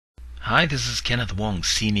Hi, this is Kenneth Wong,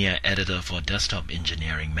 Senior Editor for Desktop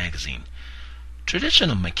Engineering Magazine.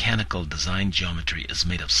 Traditional mechanical design geometry is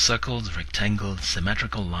made of circles, rectangles,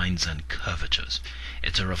 symmetrical lines, and curvatures.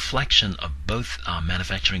 It's a reflection of both our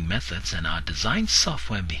manufacturing methods and our design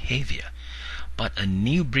software behavior. But a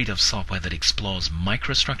new breed of software that explores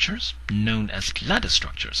microstructures, known as lattice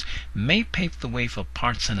structures, may pave the way for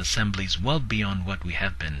parts and assemblies well beyond what we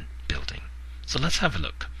have been building. So let's have a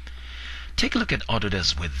look. Take a look at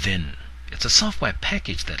Autodesk Within. It's a software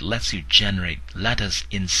package that lets you generate lattice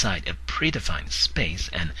inside a predefined space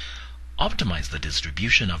and optimize the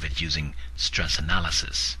distribution of it using stress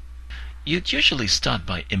analysis. You'd usually start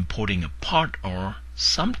by importing a part or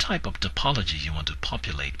some type of topology you want to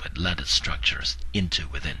populate with lattice structures into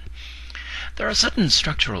Within. There are certain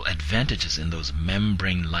structural advantages in those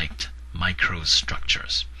membrane-like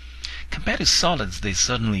microstructures. Compared to solids, they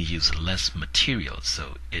certainly use less material,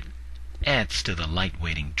 so it adds to the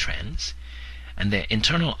lightweighting trends, and their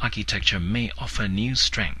internal architecture may offer new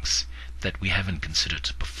strengths that we haven't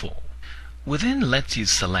considered before. Within lets you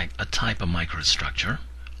select a type of microstructure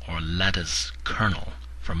or lattice kernel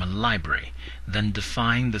from a library, then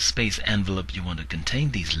define the space envelope you want to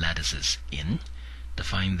contain these lattices in,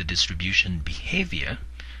 define the distribution behavior,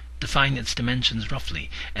 define its dimensions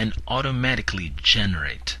roughly, and automatically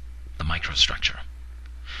generate the microstructure.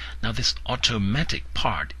 Now this automatic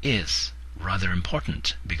part is rather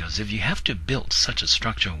important, because if you have to build such a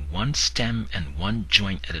structure one stem and one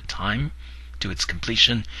joint at a time to its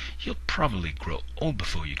completion, you'll probably grow old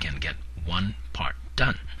before you can get one part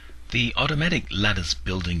done. The automatic lattice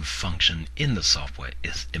building function in the software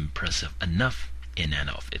is impressive enough in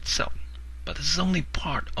and of itself. But this is only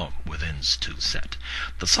part of Within's toolset.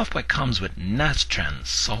 The software comes with Nastran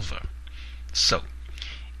Solver. So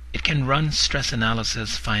it can run stress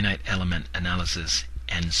analysis, finite element analysis,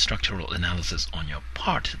 and structural analysis on your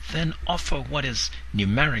part, then offer what is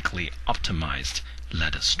numerically optimized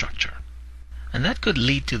lattice structure. And that could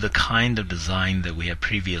lead to the kind of design that we have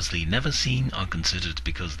previously never seen or considered,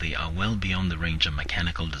 because they are well beyond the range of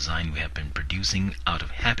mechanical design we have been producing out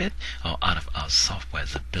of habit or out of our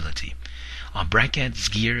software's ability. Our brackets,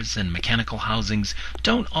 gears, and mechanical housings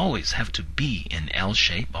don't always have to be in L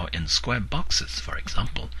shape or in square boxes, for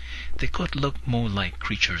example. They could look more like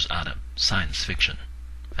creatures out of science fiction.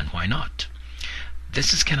 And why not?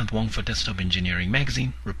 This is Kenneth Wong for Desktop Engineering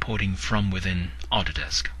Magazine, reporting from within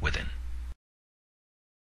Autodesk Within.